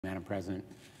Madam President.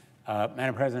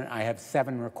 Madam President, I have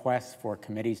 7 requests for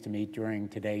committees to meet during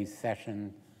today's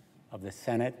session of the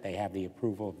Senate. They have the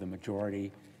approval of the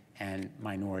majority and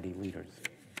minority leaders.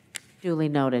 Duly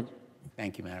noted.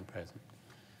 Thank you, Madam President.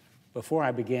 Before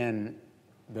I begin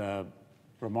the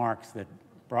remarks that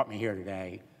brought me here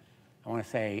today, I want to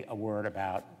say a word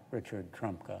about Richard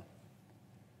Trumka,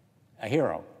 a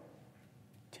hero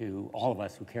to all of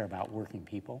us who care about working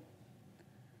people,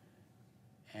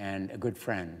 and a good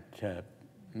friend to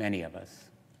many of us.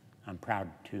 I'm proud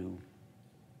to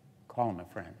call him a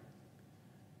friend,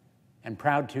 and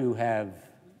proud to have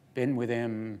been with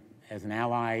him as an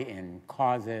ally in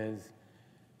causes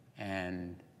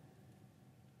and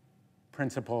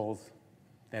principles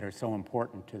that are so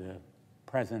important to the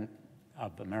present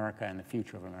of America and the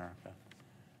future of America.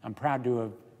 I'm proud to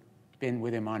have been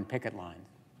with him on picket lines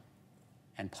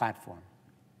and platform,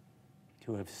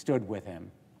 to have stood with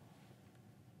him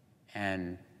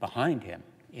and behind him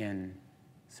in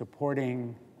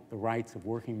supporting the rights of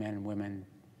working men and women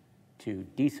to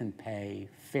decent pay,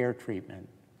 fair treatment,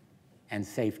 and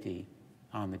safety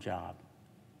on the job.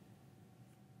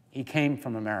 He came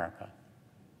from America,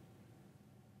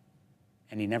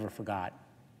 and he never forgot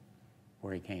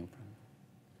where he came from.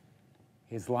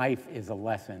 His life is a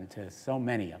lesson to so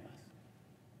many of us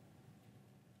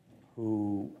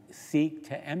who seek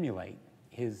to emulate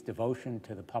his devotion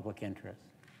to the public interest.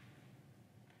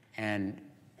 And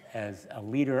as a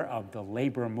leader of the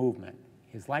labor movement,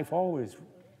 his life always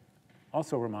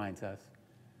also reminds us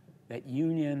that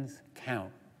unions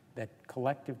count, that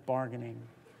collective bargaining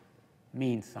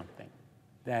means something,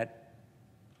 that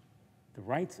the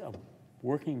rights of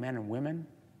working men and women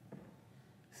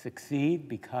succeed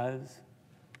because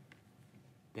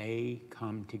they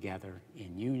come together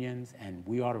in unions, and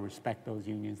we ought to respect those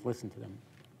unions, listen to them,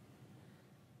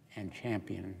 and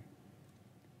champion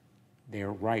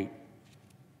their right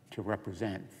to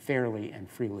represent fairly and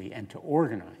freely and to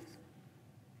organize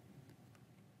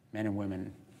men and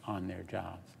women on their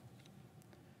jobs.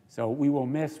 So we will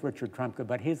miss Richard Trumka,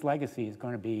 but his legacy is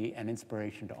going to be an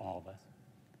inspiration to all of us,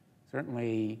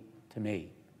 certainly to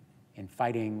me, in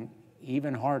fighting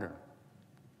even harder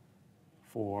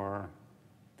for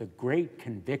the great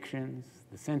convictions,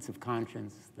 the sense of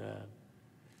conscience, the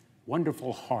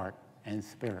wonderful heart and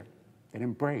spirit that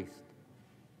embraced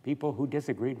people who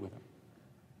disagreed with him.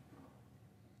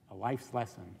 A life's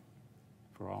lesson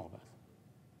for all of us.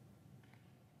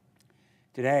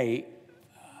 Today,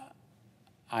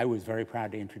 I was very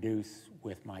proud to introduce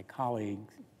with my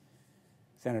colleagues,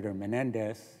 Senator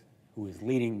Menendez, who is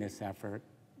leading this effort,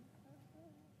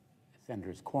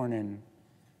 Senators Cornyn,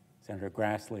 Senator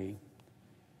Grassley,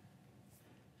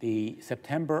 the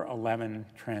September 11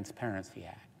 Transparency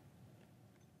Act.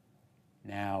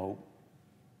 Now,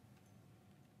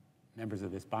 members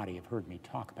of this body have heard me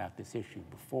talk about this issue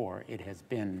before. It has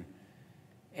been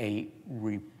a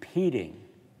repeating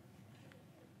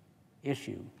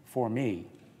issue for me,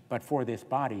 but for this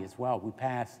body as well. We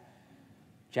passed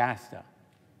JASTA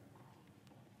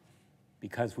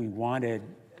because we wanted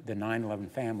the 9/11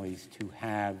 families to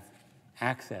have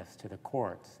access to the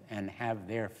courts and have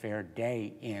their fair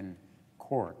day in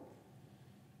court.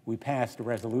 We passed a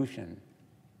resolution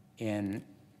in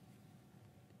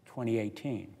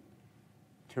 2018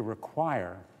 to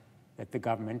require that the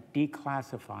government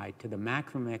declassify to the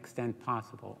maximum extent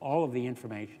possible all of the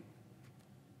information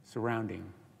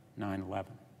surrounding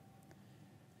 9/11.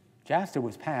 JASTA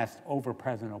was passed over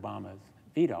President Obama's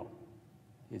veto.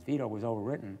 His veto was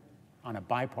overwritten on a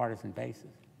bipartisan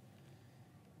basis.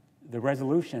 The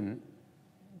resolution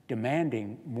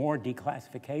demanding more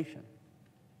declassification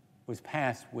was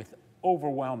passed with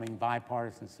overwhelming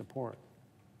bipartisan support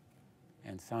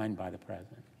and signed by the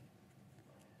president.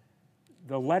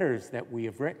 The letters that we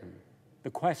have written, the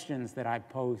questions that I've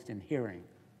posed in hearing,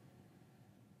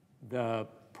 the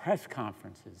press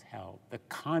conferences held, the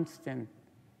constant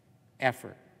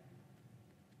effort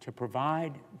to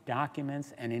provide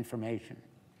documents and information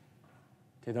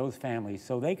to those families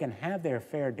so they can have their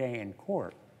fair day in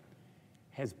court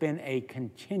has been a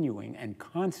continuing and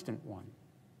constant one.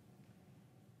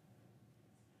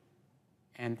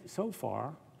 And so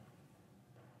far,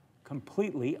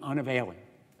 completely unavailing.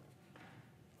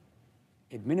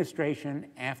 Administration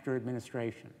after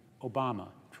administration, Obama,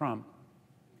 Trump,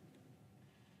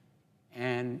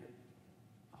 and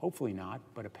hopefully not,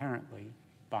 but apparently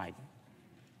Biden,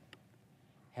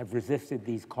 have resisted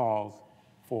these calls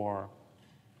for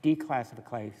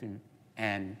declassification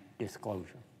and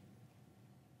disclosure.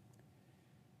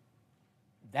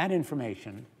 That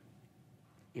information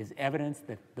is evidence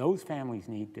that those families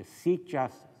need to seek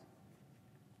justice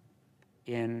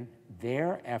in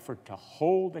their effort to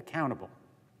hold accountable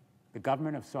the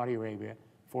government of Saudi Arabia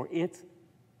for its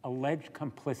alleged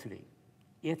complicity,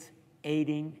 its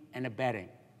aiding and abetting,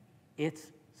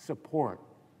 its support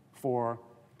for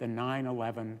the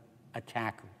 9/11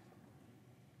 attackers.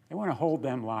 They want to hold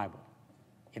them liable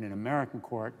in an American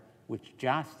court, which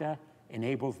JASTA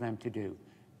enables them to do.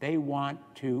 They want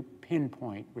to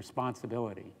pinpoint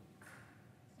responsibility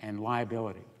and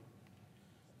liability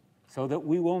so that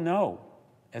we will know,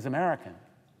 as Americans,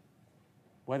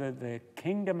 whether the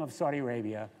Kingdom of Saudi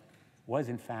Arabia was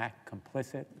in fact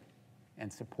complicit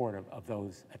and supportive of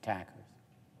those attackers.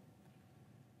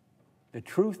 The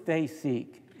truth they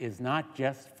seek is not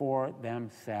just for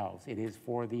themselves, it is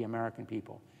for the American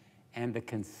people. And the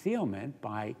concealment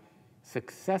by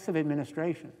successive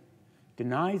administrations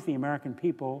denies the American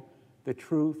people the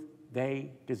truth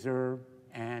they deserve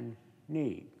and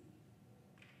need.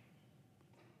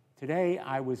 Today,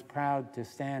 I was proud to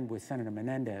stand with Senator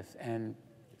Menendez and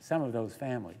some of those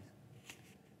families,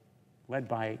 led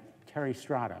by Terry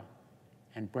Strada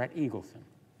and Brett Eagleson,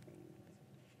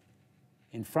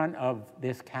 in front of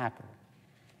this Capitol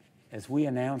as we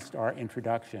announced our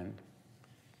introduction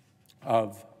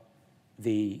of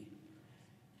the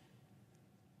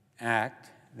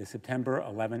Act, the September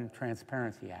 11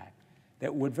 Transparency Act,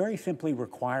 that would very simply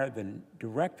require the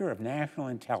Director of National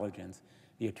Intelligence,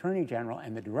 the Attorney General,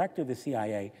 and the Director of the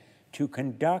CIA to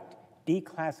conduct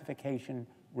declassification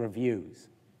reviews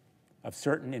of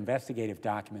certain investigative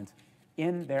documents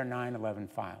in their 9/11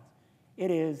 files.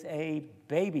 It is a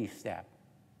baby step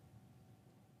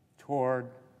toward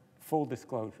full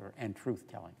disclosure and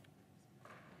truth-telling.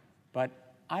 But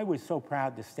I was so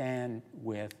proud to stand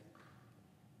with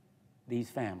these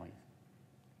families,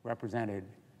 represented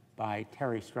by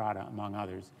Terry Strada, among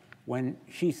others, when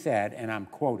she said, and I'm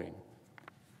quoting,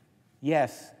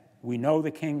 "Yes, we know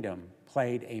the kingdom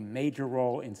played a major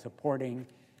role in supporting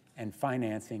and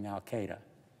financing al-Qaeda,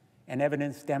 and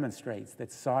evidence demonstrates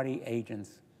that Saudi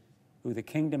agents who the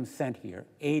kingdom sent here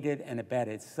aided and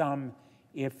abetted some,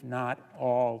 if not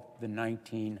all, the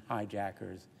 19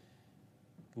 hijackers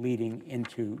leading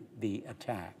into the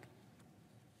attack.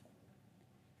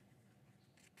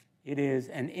 It is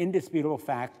an indisputable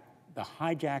fact the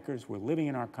hijackers were living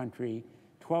in our country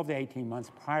 12 to 18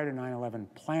 months prior to 9/11,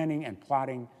 planning and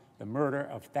plotting the murder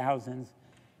of thousands,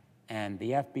 and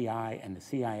the FBI and the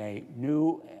CIA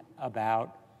knew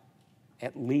about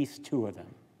at least two of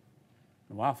them,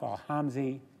 Nawaf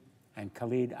al-Hamzi and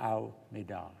Khalid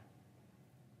al-Mihdhar."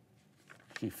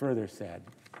 She further said,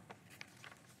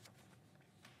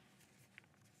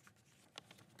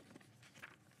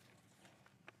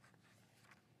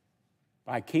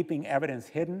 "By keeping evidence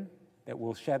hidden that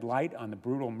will shed light on the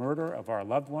brutal murder of our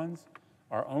loved ones,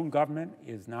 our own government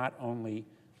is not only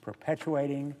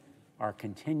perpetuating our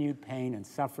continued pain and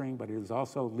suffering, but it is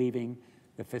also leaving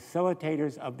the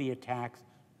facilitators of the attacks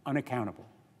unaccountable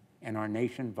and our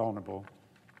nation vulnerable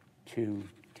to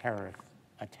terrorist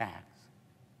attacks."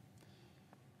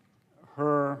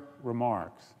 Her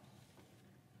remarks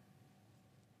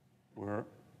were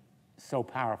so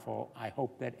powerful, I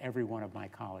hope that every one of my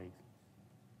colleagues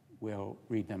will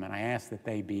read them, and I ask that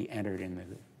they be entered in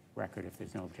the record if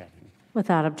there's no objection.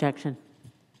 Without objection.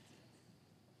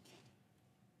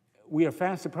 We are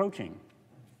fast approaching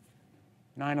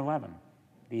 9/11,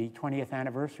 the 20th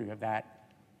anniversary of that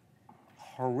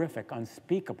horrific,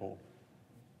 unspeakable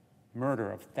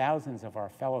murder of thousands of our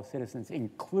fellow citizens,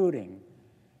 including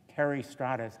Terry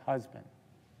Strada's husband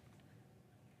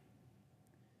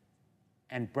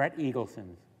and Brett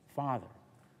Eagleson's father.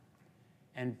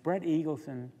 And Brett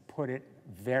Eagleson put it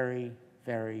very,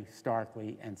 very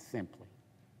starkly and simply.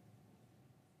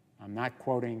 I'm not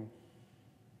quoting,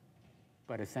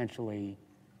 but essentially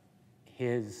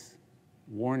his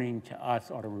warning to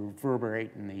us ought to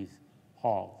reverberate in these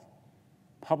halls.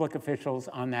 Public officials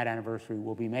on that anniversary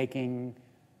will be making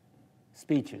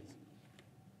speeches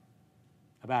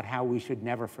about how we should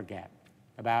never forget,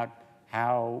 about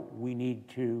how we need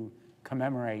to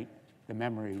commemorate the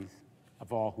memories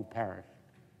of all who perished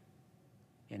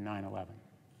in 9/11.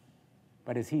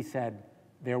 But as he said,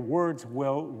 their words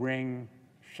will ring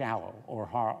shallow or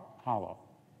hollow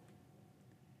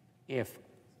if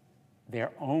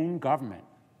their own government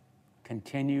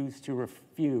continues to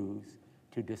refuse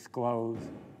to disclose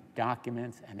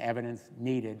documents and evidence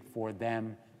needed for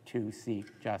them to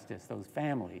seek justice. Those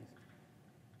families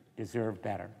deserve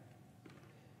better.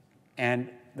 And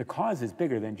the cause is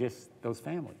bigger than just those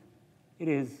families. It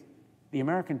is the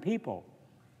American people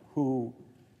who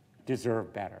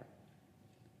deserve better.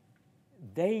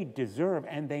 They deserve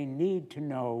and they need to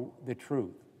know the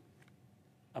truth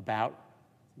about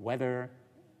whether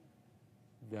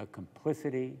the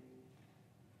complicity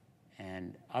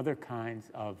and other kinds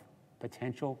of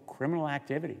potential criminal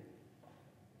activity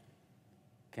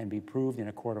can be proved in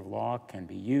a court of law, can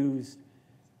be used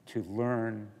to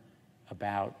learn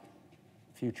about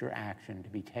future action to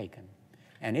be taken.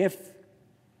 And if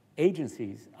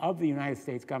agencies of the United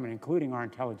States government, including our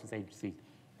intelligence agencies,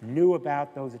 knew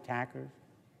about those attackers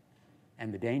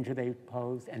and the danger they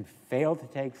posed and failed to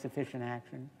take sufficient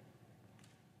action,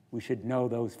 we should know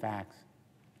those facts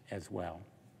as well.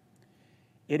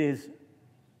 It is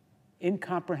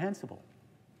incomprehensible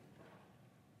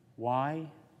why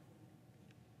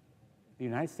the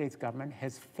United States government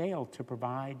has failed to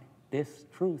provide this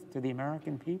truth to the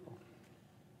American people.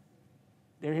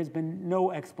 There has been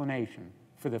no explanation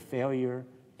for the failure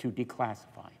to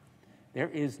declassify. There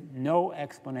is no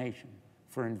explanation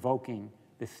for invoking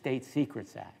the State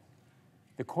Secrets Act.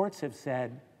 The courts have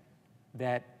said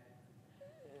that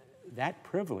that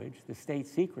privilege, the state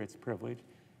secrets privilege,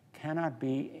 cannot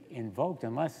be invoked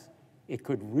unless it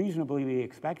could reasonably be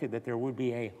expected that there would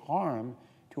be a harm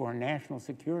to our national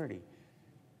security.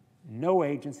 No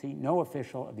agency, no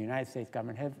official of the United States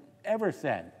government have ever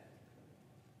said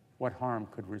what harm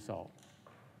could result,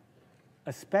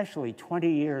 especially 20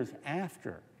 years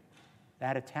after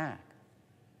that attack.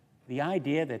 The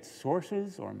idea that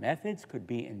sources or methods could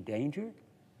be endangered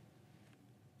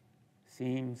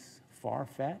seems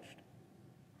far-fetched.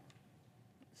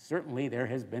 Certainly, there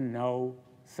has been no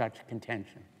such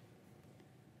contention.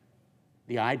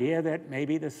 The idea that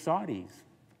maybe the Saudis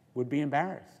would be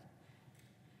embarrassed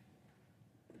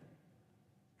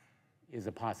is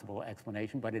a possible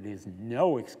explanation, but it is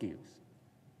no excuse,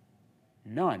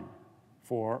 none,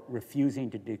 for refusing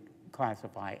to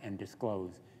declassify and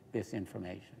disclose this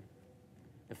information.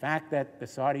 The fact that the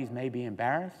Saudis may be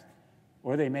embarrassed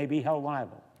or they may be held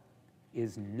liable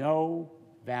is no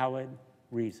valid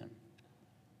reason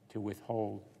to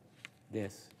withhold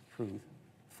this truth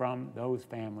from those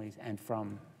families and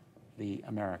from the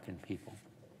American people.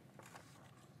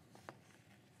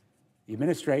 The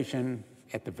administration,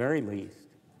 at the very least,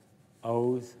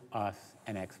 owes us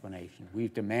an explanation.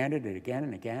 We've demanded it again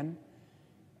and again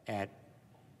at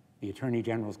the Attorney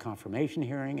General's confirmation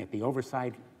hearing, at the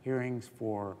oversight hearings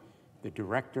for the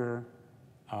director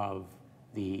of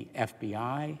the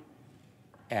FBI,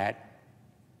 at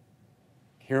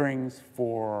hearings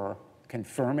for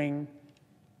confirming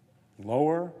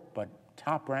lower but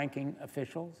top-ranking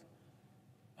officials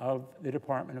of the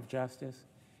Department of Justice,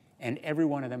 and every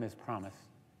one of them has promised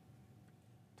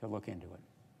to look into it.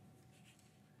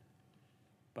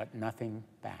 But nothing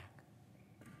back.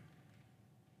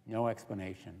 No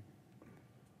explanation,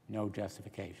 no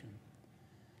justification.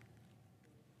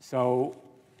 So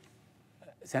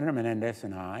Senator Menendez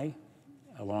and I,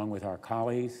 along with our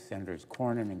colleagues, Senators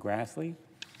Cornyn and Grassley,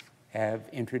 have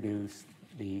introduced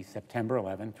the September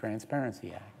 11th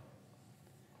Transparency Act.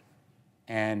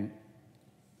 And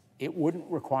it wouldn't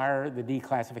require the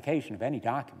declassification of any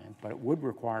document, but it would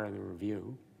require the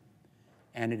review.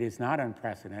 And it is not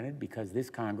unprecedented because this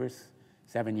Congress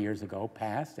 7 years ago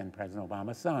passed and President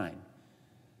Obama signed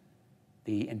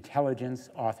the Intelligence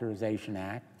Authorization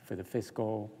Act for the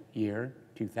fiscal year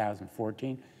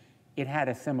 2014. It had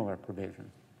a similar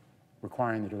provision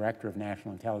requiring the Director of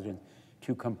National Intelligence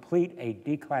to complete a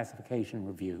declassification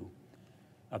review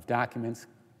of documents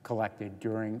collected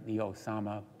during the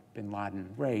Osama bin Laden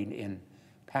raid in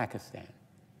Pakistan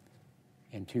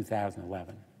in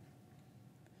 2011.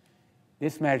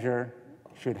 This measure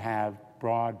should have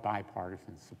broad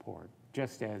bipartisan support,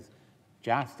 just as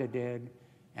JASTA did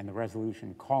and the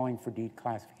resolution calling for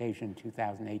declassification in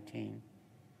 2018.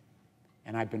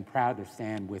 And I've been proud to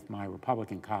stand with my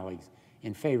Republican colleagues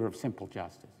in favor of simple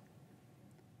justice.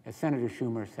 As Senator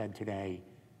Schumer said today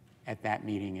at that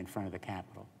meeting in front of the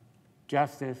Capitol,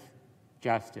 justice,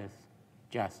 justice,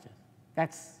 justice.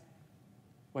 That's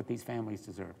what these families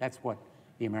deserve. That's what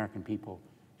the American people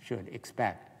should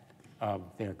expect of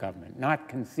their government, not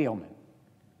concealment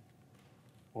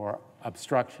or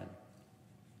obstruction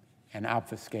and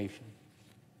obfuscation.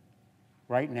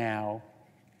 Right now,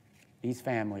 these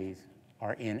families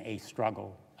are in a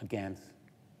struggle against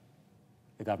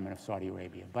the government of Saudi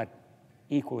Arabia, but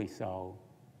equally so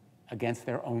against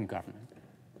their own government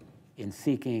in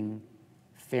seeking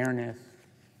fairness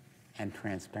and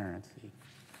transparency,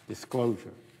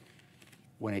 disclosure,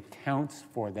 when it counts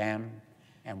for them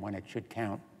and when it should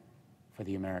count for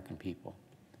the American people.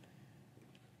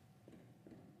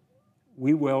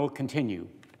 We will continue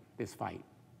this fight.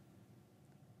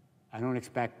 I don't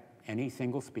expect any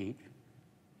single speech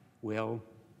will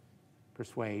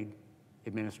persuade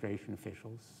administration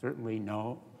officials, certainly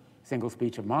no single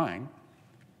speech of mine,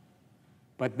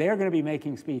 but they're going to be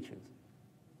making speeches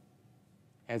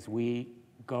as we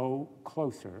go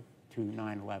closer to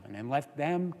 9/11. And let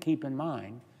them keep in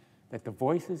mind that the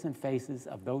voices and faces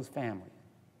of those families,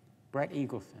 Brett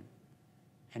Eagleson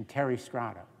and Terry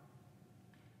Strada,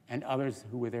 and others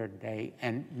who were there today,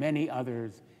 and many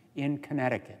others in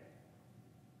Connecticut,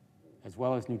 as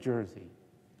well as New Jersey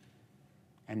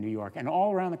and New York, and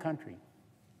all around the country,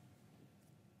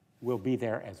 will be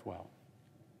there as well.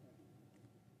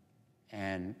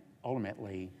 And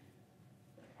ultimately,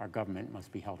 our government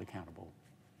must be held accountable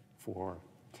for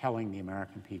telling the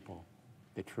American people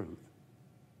the truth.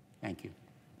 Thank you.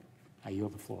 I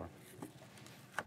yield the floor.